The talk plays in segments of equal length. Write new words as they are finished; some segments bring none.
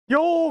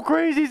Yo,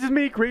 crazy, this is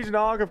me,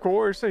 CrazyNoc, of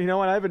course. You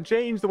know, and I haven't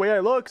changed the way I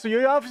look, so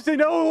you obviously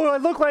know what I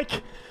look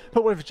like.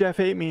 But what if Jeff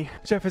ate me?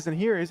 Jeff isn't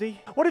here, is he?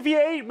 What if he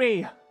ate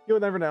me? You'll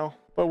never know.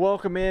 But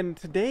welcome in.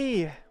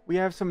 Today, we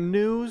have some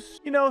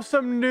news. You know,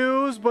 some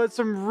news, but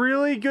some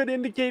really good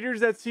indicators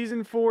that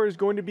Season 4 is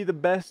going to be the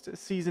best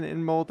season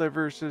in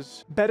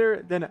Multiversus.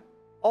 Better than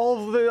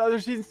all of the other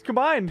seasons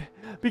combined,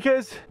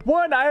 because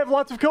one, I have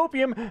lots of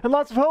copium and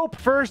lots of hope.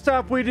 First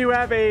up, we do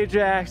have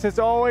Ajax. It's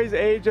always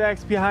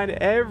Ajax behind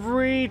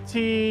every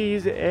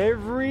tease,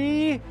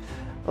 every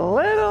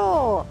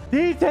little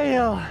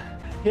detail.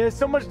 He has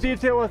so much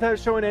detail without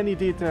showing any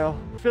detail.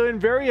 Feeling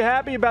very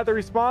happy about the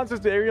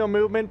responses to aerial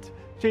movement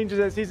changes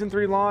at season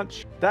 3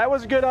 launch. That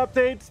was a good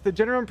update. The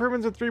general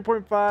improvements in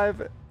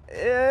 3.5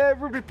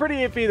 pretty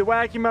iffy. The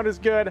wacky mode is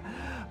good.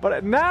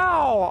 But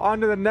now,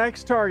 on to the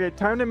next target.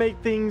 Time to make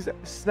things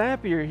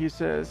snappier, he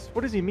says.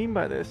 What does he mean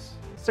by this?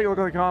 Let's take a look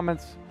at the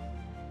comments.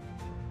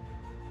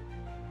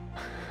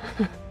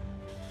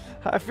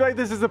 I feel like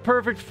this is the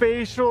perfect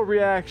facial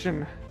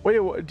reaction. Wait,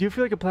 do you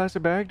feel like a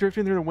plastic bag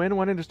drifting through the wind,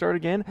 wanting to start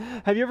again?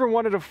 Have you ever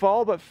wanted to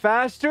fall, but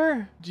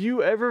faster? Do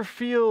you ever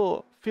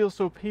feel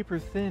so paper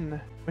thin?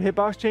 When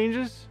hitbox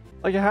changes?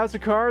 Like a house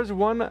of cards,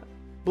 one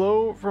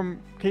blow from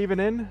caving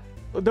in?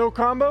 No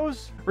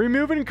combos?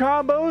 Removing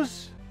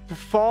combos? To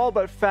fall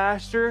but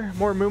faster,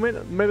 more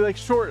movement, maybe like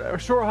short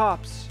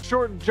hops,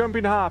 short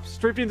jumping hops,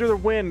 drifting through the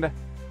wind.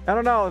 I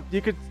don't know,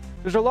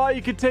 there's a lot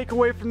you could take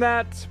away from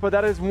that, but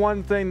that is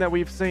one thing that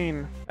we've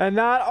seen. And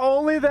not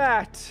only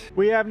that,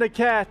 we have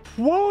Nakat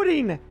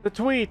quoting the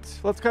tweet.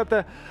 Let's cut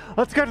to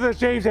the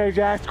chase,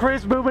 Ajax.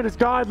 Chris movement is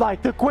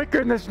godlike. The quicker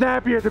and the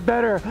snappier, the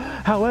better.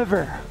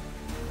 However,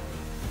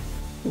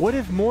 what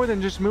if more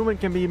than just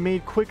movement can be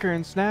made quicker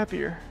and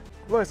snappier?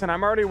 Listen,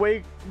 I'm already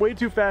way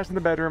too fast in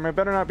the bedroom. It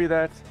better not be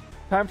that.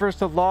 Time for us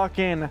to lock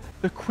in.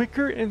 The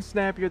quicker and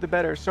snappier, the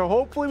better. So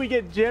hopefully we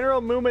get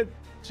general movement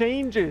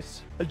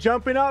changes.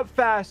 Jumping up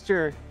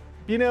faster.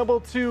 Being able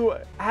to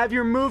have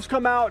your moves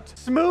come out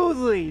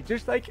smoothly.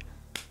 Just like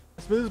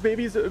smoother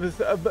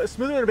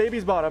than a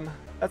baby's bottom.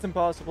 That's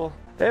impossible.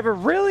 They have a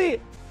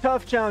really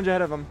tough challenge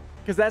ahead of them.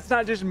 Because that's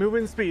not just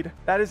movement speed.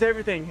 That is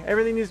everything.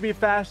 Everything needs to be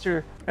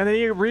faster. And then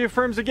he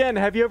reaffirms again.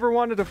 Have you ever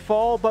wanted to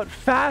fall but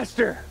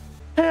faster?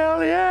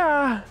 Hell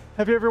yeah!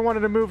 Have you ever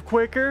wanted to move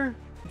quicker?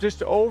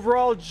 Just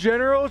overall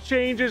general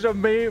changes of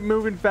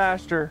moving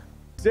faster.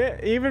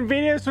 Even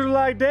Venus was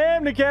like,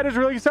 damn, the cat is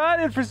really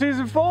excited for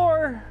season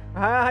 4.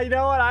 You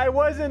know what? I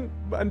wasn't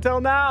until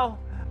now.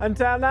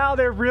 Until now,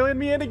 they're reeling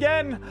me in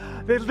again.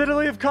 They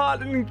literally have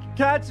caught and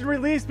catch and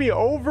released me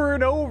over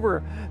and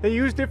over. They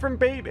use different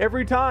bait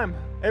every time.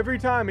 Every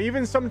time.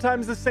 Even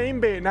sometimes the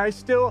same bait. And I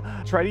still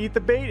try to eat the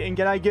bait and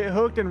I get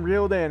hooked and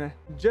reeled in.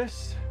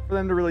 Just for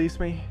them to release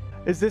me.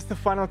 Is this the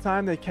final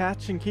time they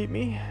catch and keep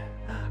me?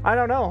 I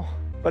don't know.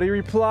 But he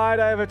replied,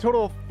 I have a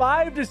total of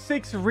 5 to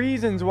 6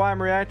 reasons why I'm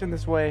reacting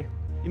this way.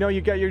 You know, you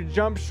got your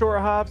jump,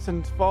 short hops,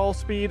 and fall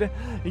speed.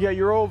 You got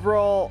your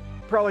overall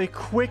probably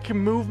quick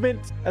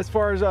movement as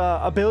far as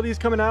abilities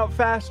coming out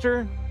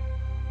faster.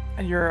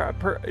 And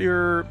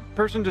your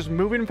person just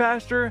moving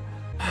faster.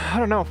 I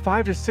don't know,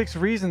 5 to 6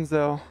 reasons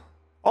though.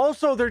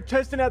 Also, they're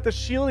testing out the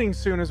shielding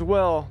soon as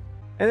well.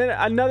 And then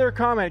another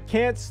comment,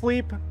 can't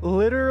sleep,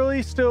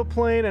 literally still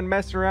playing and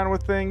messing around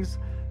with things.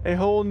 A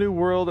whole new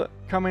world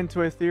coming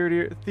to a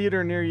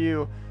theater near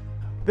you.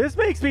 This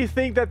makes me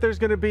think that there's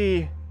going to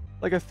be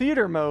like a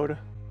theater mode.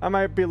 I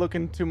might be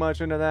looking too much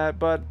into that,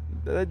 but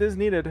it is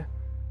needed.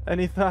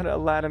 And he thought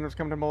Aladdin was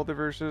coming to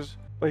Multiversus,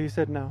 but he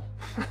said no.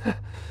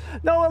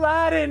 No,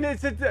 Aladdin,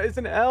 it's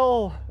an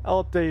L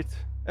update,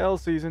 L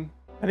season.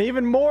 And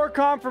even more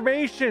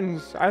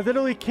confirmations. I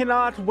literally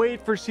cannot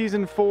wait for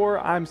season 4.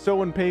 I'm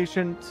so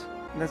impatient.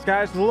 And this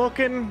guy's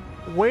looking,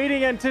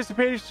 waiting,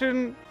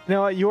 anticipation. You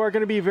know what? You are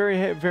going to be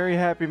very, very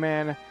happy,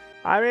 man.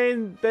 I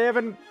mean,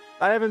 I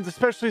haven't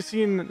especially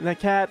seen the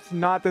cat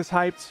not this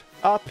hyped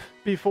up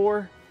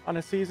before on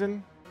a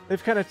season.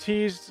 They've kind of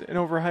teased and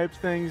overhyped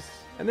things.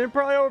 And they're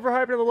probably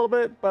overhyped it a little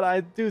bit, but I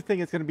do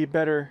think it's going to be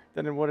better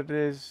than what it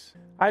is.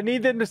 I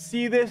need them to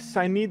see this.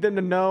 I need them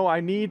to know.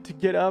 I need to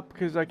get up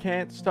because I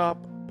can't stop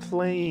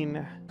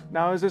playing.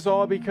 Now, is this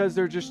all because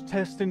they're just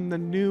testing the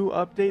new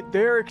update?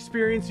 They're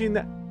experiencing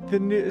the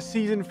new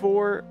season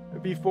 4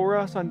 before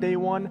us on day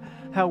 1,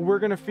 how we're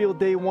going to feel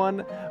day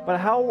 1, but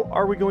how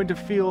are we going to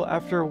feel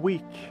after a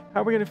week?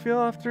 How are we going to feel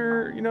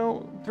after, you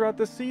know, throughout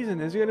the season?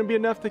 Is it going to be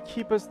enough to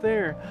keep us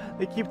there?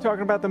 They keep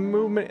talking about the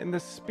movement and the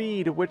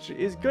speed, which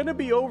is going to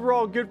be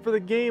overall good for the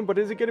game, but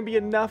is it going to be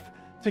enough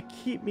to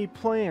keep me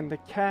playing, to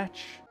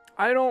catch?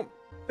 I don't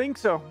think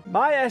so.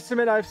 My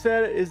estimate, I've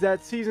said, is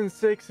that season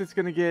 6 is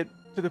going to get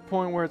to the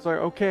point where it's like,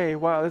 okay,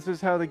 wow, this is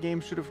how the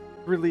game should have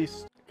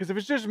released. Because if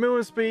it's just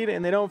movement speed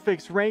and they don't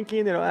fix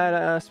ranking, they don't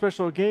add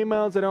special game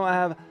modes, they don't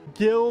have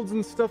guilds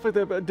and stuff like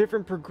that, but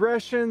different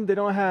progression, they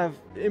don't have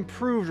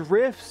improved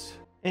rifts,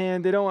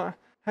 and they don't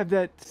have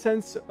that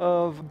sense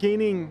of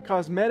gaining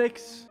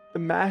cosmetics, the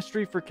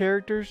mastery for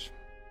characters.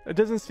 It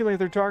doesn't seem like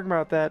they're talking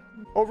about that.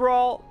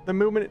 Overall, the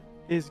movement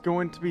is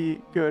going to be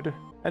good.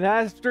 And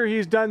after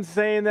he's done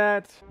saying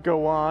that,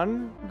 go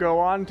on,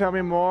 tell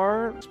me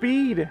more.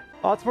 Speed.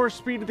 Lots more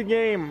speed to the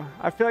game.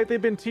 I feel like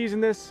they've been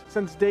teasing this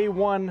since day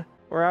one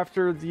or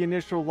after the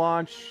initial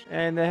launch,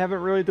 and they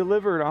haven't really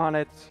delivered on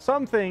it.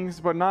 Some things,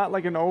 but not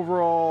like an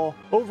overall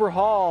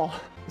overhaul.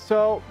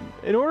 So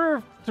in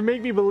order to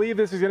make me believe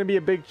this is going to be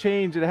a big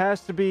change, it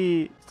has to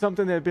be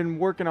something they've been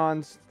working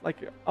on like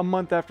a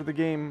month after the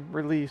game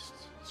released.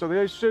 So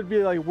they should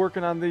be like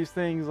working on these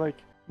things like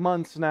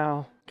months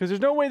now, because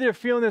there's no way they're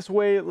feeling this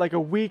way like a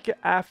week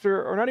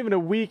after, or not even a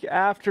week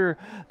after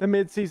the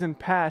mid-season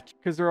patch,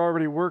 because they're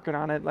already working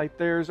on it. Like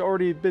there's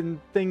already been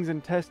things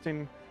in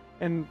testing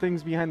and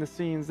things behind the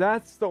scenes.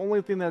 That's the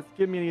only thing that's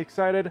getting me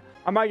excited.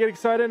 I might get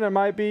excited and I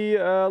might be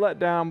let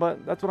down,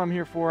 but that's what I'm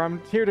here for. I'm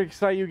here to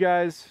excite you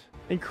guys.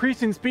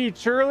 Increasing speed,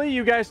 surely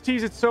you guys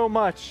tease it so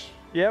much.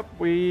 Yep,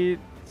 we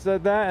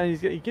said that, and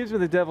he gives me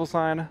the devil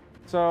sign.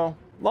 So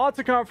lots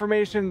of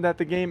confirmation that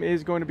the game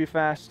is going to be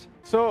fast.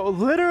 So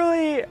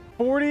literally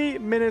 40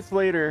 minutes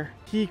later,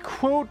 he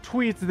quote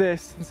tweets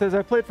this and says,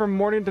 I played from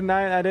morning to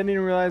night. I didn't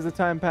even realize the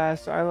time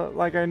passed.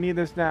 I need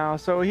this now.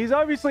 So he's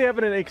obviously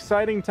having an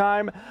exciting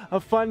time,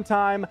 a fun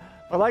time.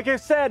 But like I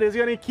said, it's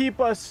going to keep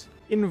us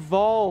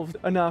involved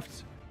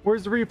enough.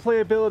 Where's the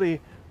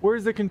replayability?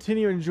 Where's the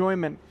continued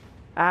enjoyment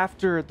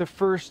after the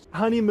first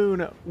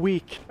honeymoon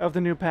week of the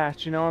new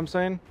patch? You know what I'm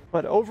saying?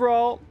 But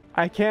overall,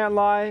 I can't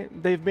lie,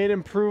 they've made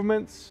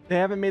improvements. They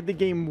haven't made the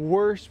game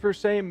worse per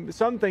se.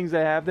 Some things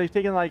they have. They've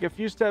taken like a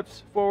few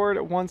steps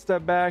forward, one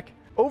step back.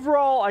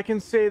 Overall, I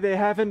can say they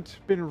haven't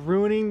been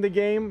ruining the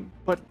game,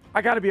 but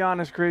I gotta be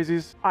honest,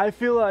 crazies. I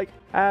feel like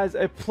as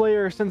a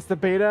player since the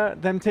beta,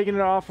 them taking it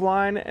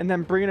offline and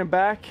then bringing it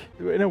back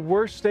in a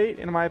worse state,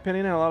 in my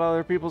opinion, and a lot of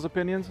other people's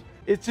opinions,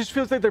 it just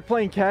feels like they're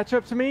playing catch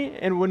up to me.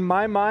 And in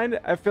my mind,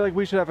 I feel like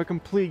we should have a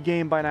complete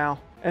game by now.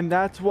 And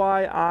that's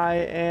why I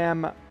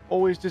am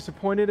always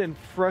disappointed and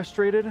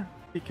frustrated,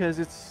 because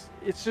it's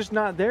just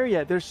not there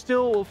yet. There's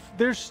still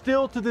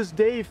to this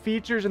day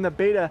features in the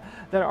beta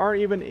that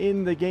aren't even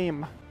in the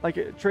game,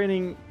 like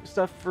training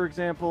stuff, for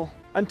example.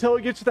 Until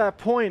it gets to that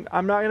point,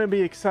 I'm not going to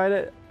be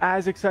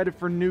as excited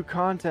for new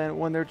content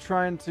when they're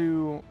trying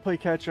to play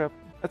catch up.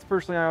 That's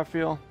personally how I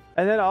feel.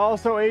 And then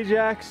also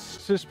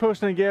Ajax just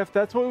posting a gift.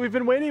 That's what we've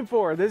been waiting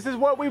for. This is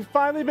what we've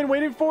finally been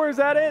waiting for. Is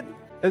that it?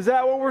 Is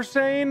that what we're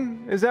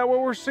saying? Is that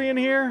what we're seeing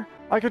here?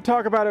 I could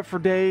talk about it for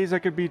days. I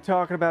could be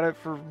talking about it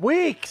for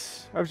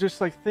weeks of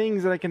just like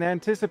things that I can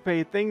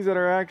anticipate, things that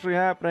are actually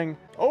happening.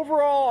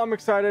 Overall, I'm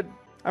excited.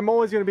 I'm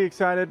always going to be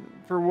excited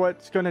for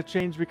what's going to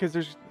change, because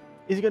is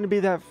going to be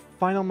that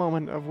final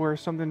moment of where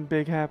something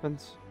big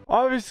happens.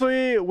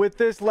 Obviously, with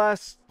this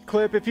last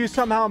clip, if you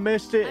somehow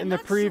missed it in the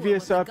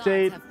previous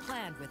update,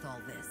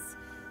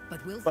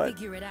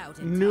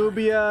 but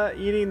Nubia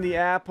eating the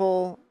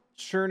apple,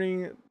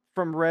 churning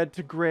from red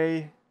to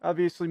gray.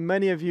 Obviously,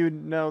 many of you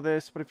know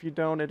this, but if you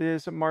don't, it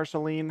is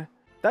Marceline.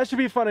 That should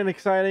be fun and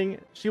exciting.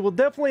 She will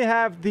definitely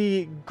have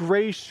the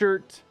gray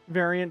shirt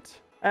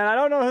variant. And I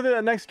don't know who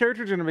the next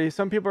character is going to be.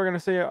 Some people are going to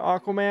say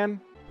Aquaman.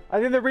 I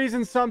think the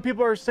reason some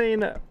people are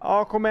saying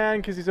Aquaman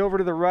because he's over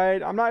to the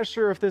right. I'm not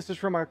sure if this is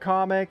from a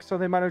comic, so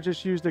they might have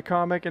just used a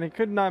comic, and it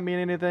could not mean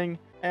anything.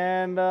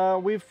 And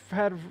we've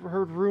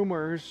heard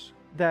rumors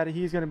that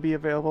he's going to be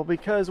available,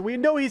 because we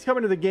know he's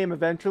coming to the game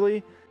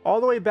eventually, all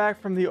the way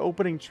back from the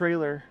opening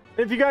trailer.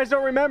 If you guys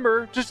don't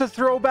remember, just a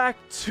throwback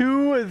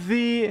to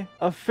the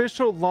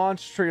official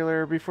launch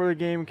trailer before the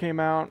game came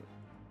out.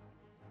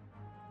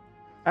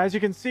 As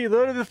you can see,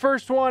 literally the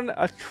first one,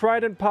 a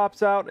trident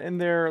pops out in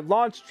their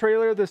launch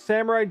trailer, the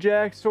Samurai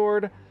Jack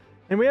sword,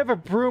 and we have a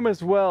broom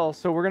as well.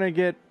 So we're going to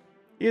get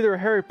either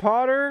Harry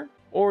Potter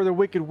or the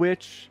Wicked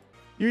Witch.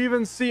 You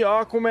even see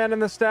Aquaman in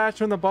the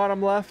statue in the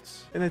bottom left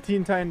in the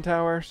Teen Titan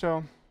Tower.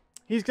 So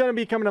he's going to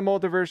be coming to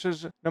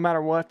Multiversus no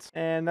matter what.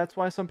 And that's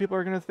why some people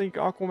are going to think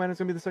Aquaman is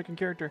going to be the second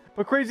character.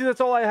 But crazy,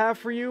 that's all I have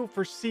for you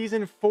for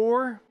Season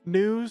 4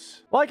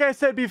 news. Like I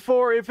said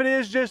before, if it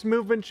is just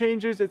movement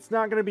changes, it's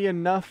not going to be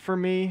enough for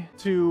me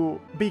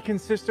to be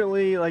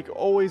consistently like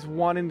always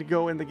wanting to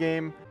go in the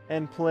game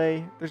and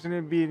play. There's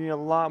going to be a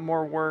lot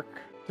more work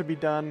to be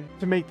done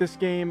to make this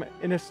game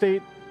in a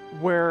state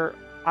where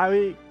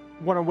I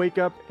want to wake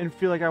up and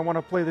feel like I want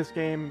to play this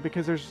game,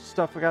 because there's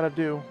stuff I got to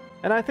do.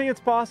 And I think it's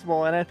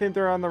possible, and I think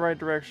they're on the right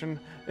direction.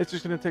 It's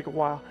just going to take a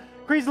while.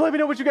 Crazy, let me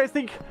know what you guys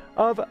think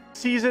of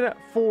Season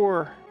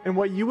 4 and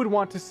what you would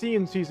want to see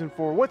in Season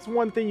 4. What's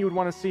one thing you would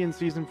want to see in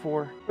Season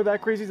 4? For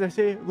that, Crazies, I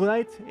say good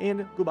night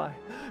and goodbye.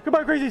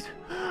 Goodbye, Crazies.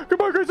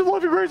 Goodbye, Crazies. I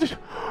love you, Crazies.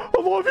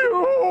 I love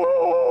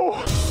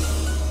you.